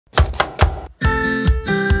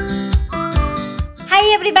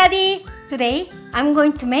everybody! Today I'm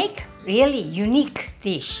going to make really unique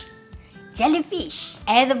dish. Jellyfish,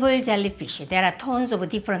 edible jellyfish. There are tons of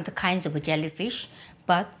different kinds of jellyfish,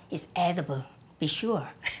 but it's edible, be sure.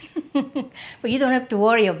 But you don't have to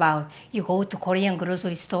worry about. You go to Korean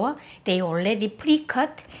grocery store, they already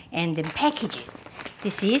pre-cut and then package it.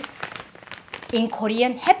 This is in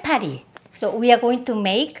Korean 해파리. So we are going to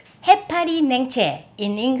make 해파리냉채,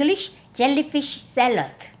 in English, jellyfish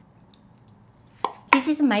salad. This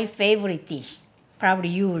is my favorite dish. Probably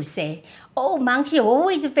you will say, oh, Maangchi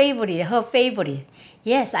always favorite, her favorite.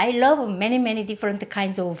 Yes, I love many different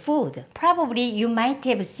kinds of food. Probably you might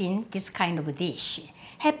have seen this kind of dish.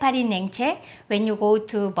 해파리냉채, when you go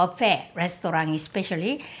to buffet restaurant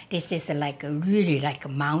especially, this is really like a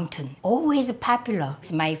mountain. Always popular.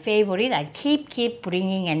 It's my favorite. I keep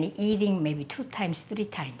bringing and eating maybe 2 times, 3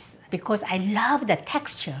 times. Because I love the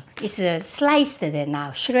texture. It's sliced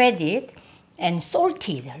now, shredded and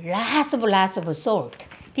salted. Lots of salt.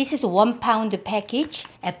 This is 1 pound package.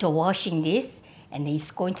 After washing this, and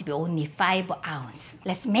it's going to be only 5 ounces.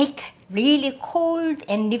 Let's make really cold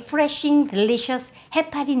and refreshing, delicious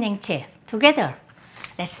해파리냉채 together.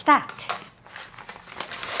 Let's start.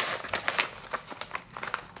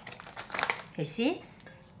 You see?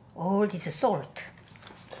 All this salt.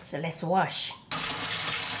 So let's wash.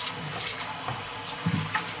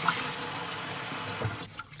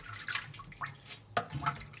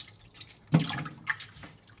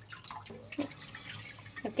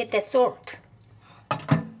 Look at the salt.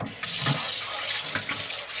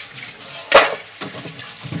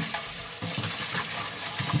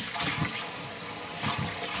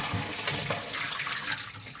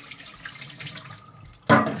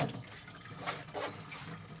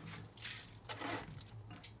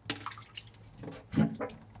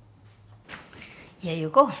 Here you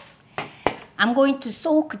go. I'm going to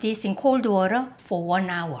soak this in cold water for 1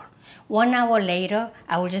 hour. 1 hour later,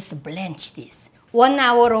 I will just blanch this. 1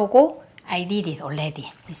 hour ago, I did it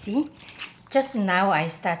already. You see? Just now I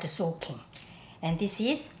start soaking. And this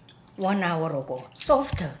is 1 hour ago.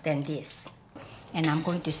 Softer than this. And I'm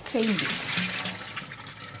going to strain this.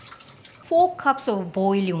 4 cups of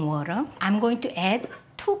boiling water. I'm going to add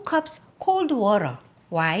 2 cups cold water.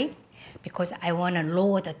 Why? Because I want to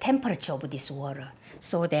lower the temperature of this water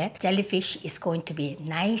so that jellyfish is going to be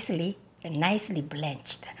nicely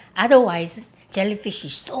blanched. Otherwise, jellyfish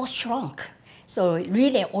is so strong. So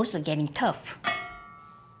really also getting tough.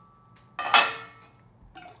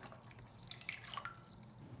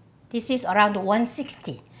 This is around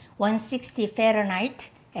 160 Fahrenheit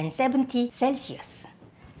and 70 Celsius.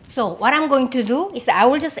 So what I'm going to do is I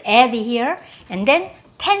will just add here and then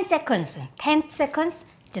 10 seconds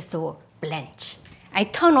just to blanch. I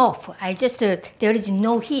turn off. There is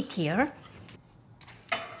no heat here.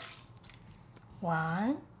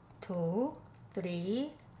 1, 2, 3,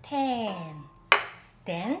 10.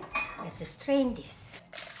 Then let's strain this.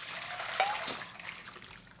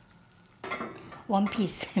 1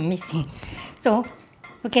 piece missing. So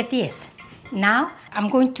look at this. Now I'm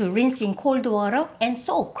going to rinse in cold water and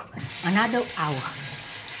soak another hour.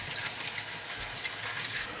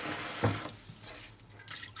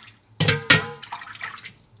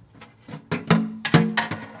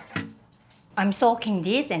 I'm soaking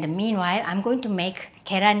this, and meanwhile I'm going to make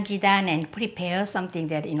계란지단 and prepare something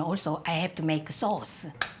that also I have to make sauce.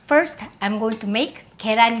 First, I'm going to make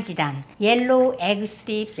계란지단, yellow egg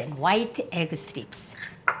strips and white egg strips.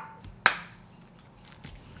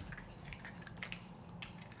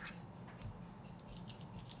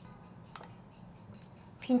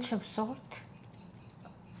 Pinch of salt.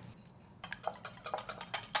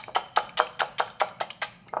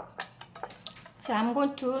 So I'm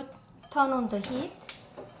going to turn on the heat.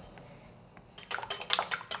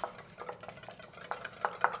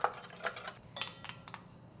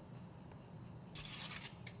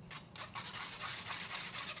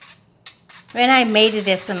 When I made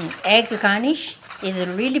this egg garnish, it's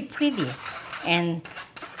really pretty, and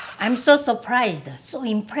I'm so surprised, so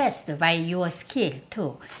impressed by your skill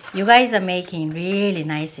too. You guys are making really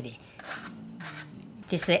nicely.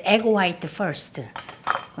 This egg white first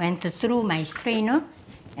went through my strainer,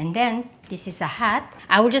 and then this is hot.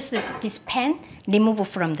 I will just this pan remove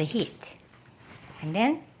from the heat, and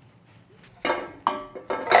then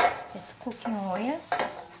this cooking oil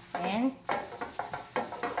and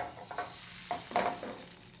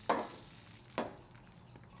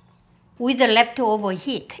with the leftover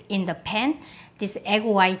heat in the pan, this egg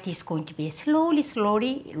white is going to be slowly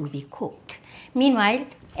it will be cooked. Meanwhile,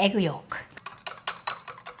 egg yolk.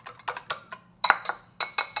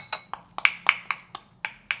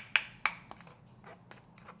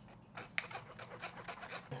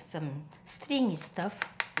 some stringy stuff,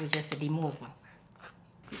 we just remove.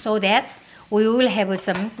 So that we will have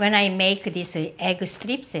some, when I make these egg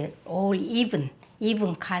strips, all even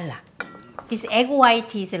color. This egg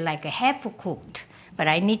white is like half cooked, but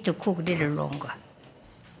I need to cook a little longer.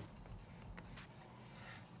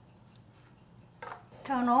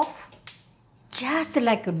 Turn off, just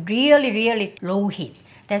like really low heat.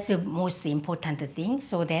 That's the most important thing,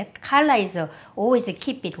 so that color is always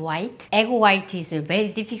keep it white. Egg white is very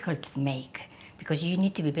difficult to make because you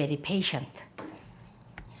need to be very patient.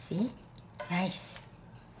 See? Nice.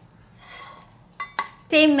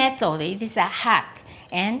 Same method, it is hot.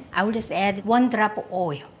 And I will just add 1 drop of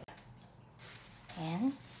oil.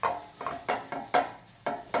 And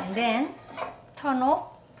then turn off.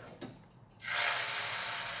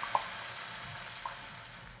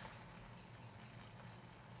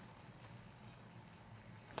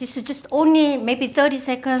 This is just only maybe 30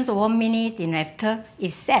 seconds or 1 minute, and after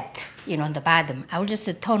it's set, on the bottom. I will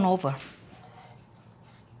just turn over.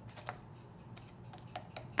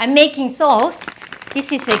 I'm making sauce.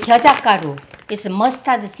 This is a gyeojakaru. It's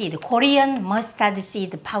mustard seed, Korean mustard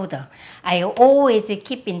seed powder. I always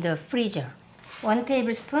keep in the freezer. 1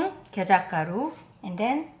 tablespoon gyeojakaru, and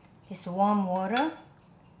then this warm water,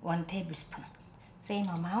 1 tablespoon. Same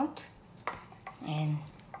amount, and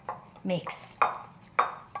mix.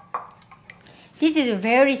 This is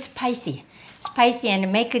very spicy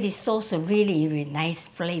and make this sauce really nice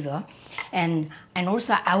flavor. And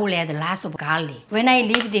also I will add lots of garlic. When I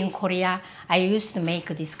lived in Korea, I used to make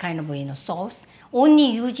this kind of sauce only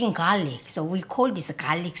using garlic. So we call this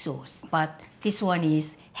garlic sauce. But this one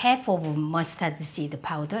is half of mustard seed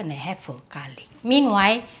powder and half of garlic.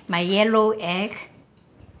 Meanwhile, my yellow egg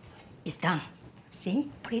is done. See,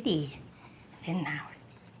 pretty. Then now.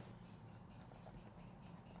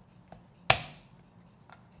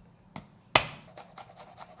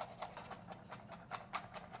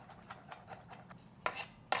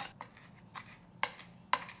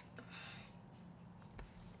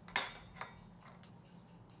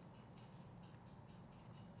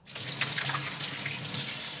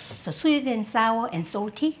 So sweet and sour and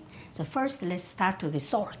salty. So first let's start with the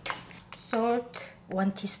salt. Salt,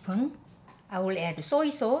 1 teaspoon. I will add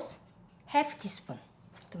soy sauce, half teaspoon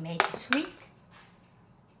to make it sweet.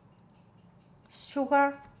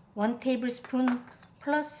 Sugar, 1 tablespoon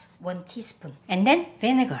plus 1 teaspoon. And then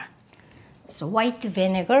vinegar. So white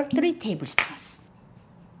vinegar, 3 tablespoons.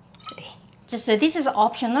 Just this is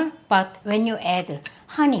optional, but when you add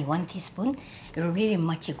honey, 1 teaspoon, it will really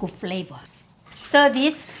much good flavor. Stir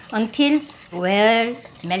this until well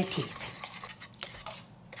melted.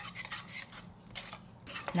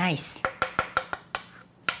 Nice.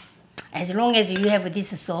 As long as you have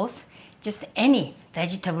this sauce, just any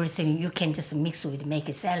vegetables you can just mix with, make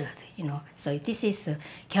a salad, So this is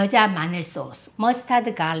gyoza ma늘 sauce,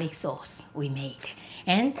 mustard garlic sauce we made.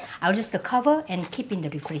 And I'll just cover and keep in the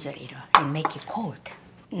refrigerator and make it cold.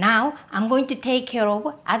 Now I'm going to take care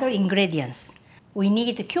of other ingredients. We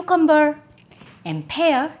need cucumber and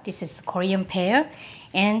pear. This is Korean pear,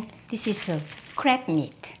 and this is crab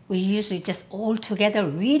meat. We usually just all together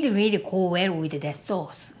really go well with that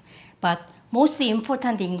sauce. But most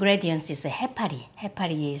important ingredients is hepari.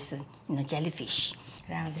 Hepari is jellyfish.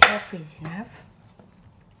 Around half is enough.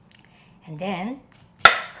 And then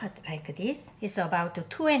cut like this. It's about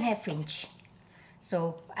 2.5 inch.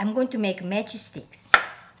 So I'm going to make matchsticks.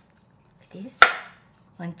 Like this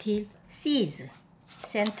until seeds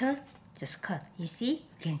center. Just cut. You see?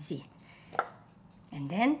 You can see. And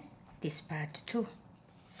then this part too.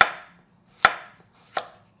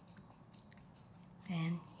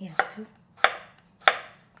 And here too.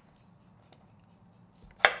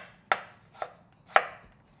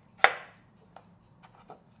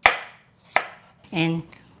 And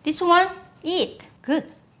this one, eat.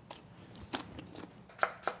 Good.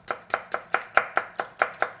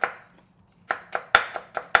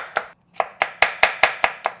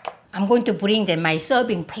 I'm going to bring them my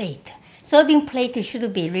serving plate. Serving plate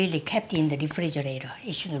should be really kept in the refrigerator.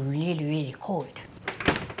 It should be really cold.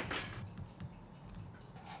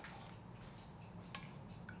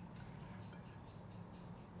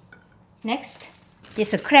 Next,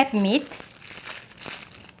 this is crab meat.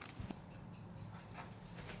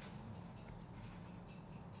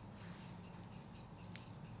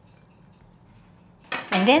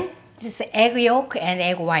 And then this is egg yolk and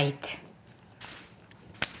egg white.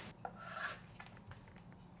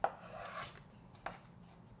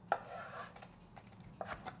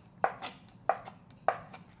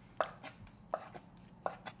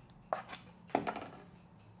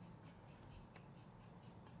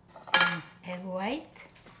 Egg white.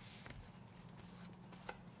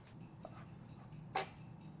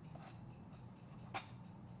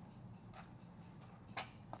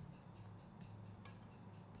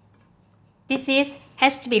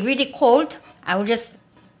 has to be really cold. I will just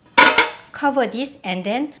cover this and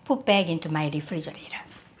then put back into my refrigerator.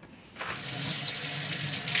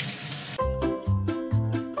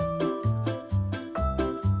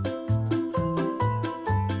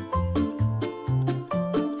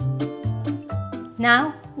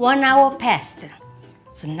 Now 1 hour passed.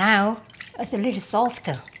 So now it's a little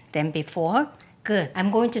softer than before. Good.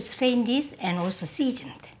 I'm going to strain this and also season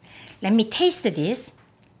it. Let me taste this.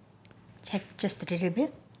 Check just a little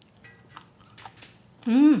bit.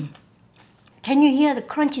 Can you hear the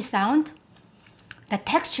crunchy sound? The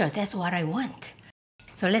texture, that's what I want.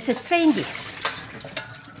 So let's strain this.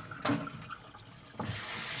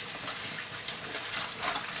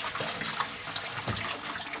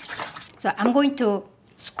 So I'm going to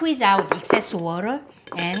squeeze out the excess water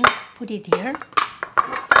and put it here.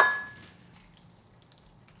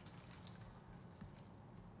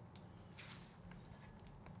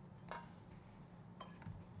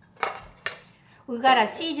 We gotta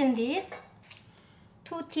season this.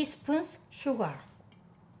 2 teaspoons sugar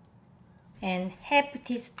and half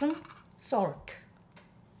teaspoon salt.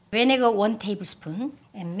 Vinegar 1 tablespoon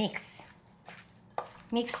and mix.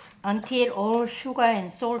 Mix until all sugar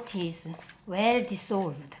and salt is well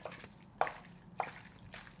dissolved.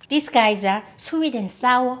 These guys are sweet and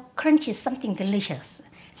sour, crunchy, something delicious.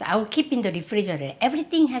 So I will keep in the refrigerator.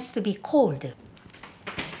 Everything has to be cold.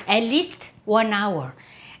 At least 1 hour.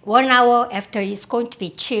 1 hour after it's going to be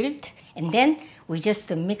chilled, and then we just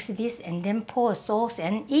mix this and then pour sauce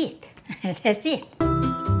and eat. That's it.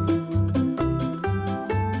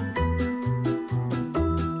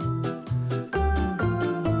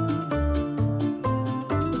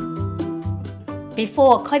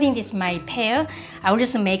 Before cutting this my pear, I will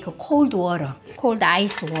just make a cold water, cold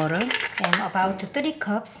ice water, and about 3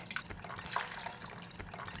 cups,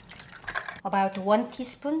 about 1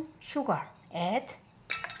 teaspoon sugar. Add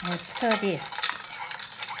and stir this.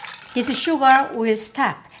 This sugar will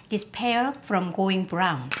stop this pear from going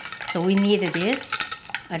brown. So we need this,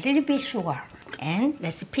 a little bit sugar, and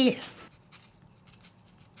let's peel.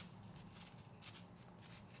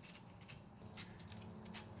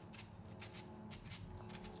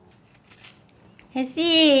 Let's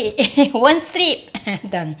see, 1 strip,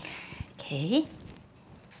 done. Okay.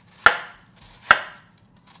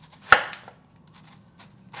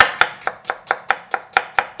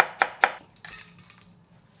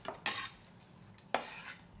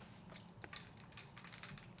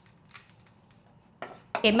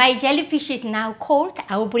 Okay, my jellyfish is now cold.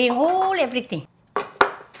 I will bring everything.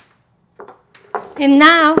 And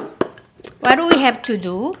now, what we have to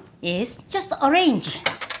do is just arrange.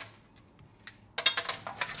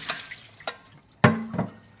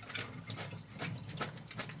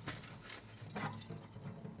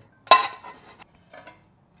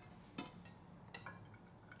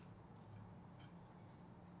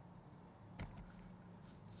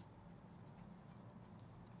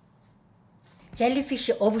 Jellyfish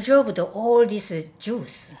absorbed all this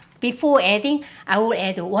juice. Before adding, I will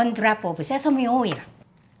add 1 drop of sesame oil.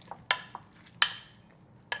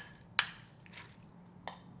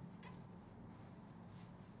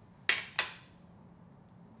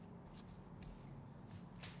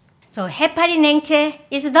 So 해파리냉채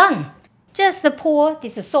is done. Just pour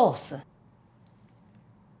this sauce.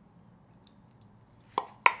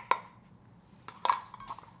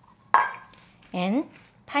 And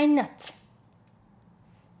pine nut.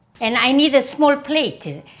 And I need a small plate.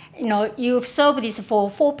 You know, you serve this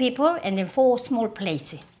for 4 people and then 4 small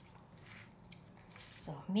plates.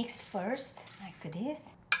 So mix first like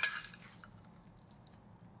this.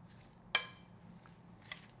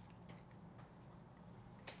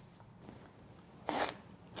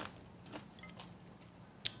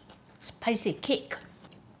 Spicy kick.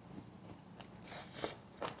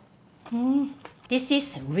 This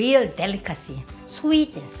is real delicacy.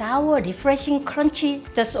 Sweet and sour, refreshing, crunchy.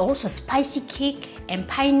 There's also spicy kick and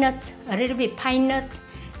pine nuts, a little bit pine nuts.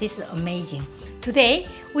 This is amazing. Today,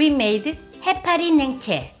 we made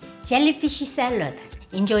해파리냉채, jellyfish salad.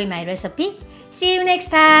 Enjoy my recipe. See you next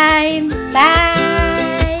time. Bye.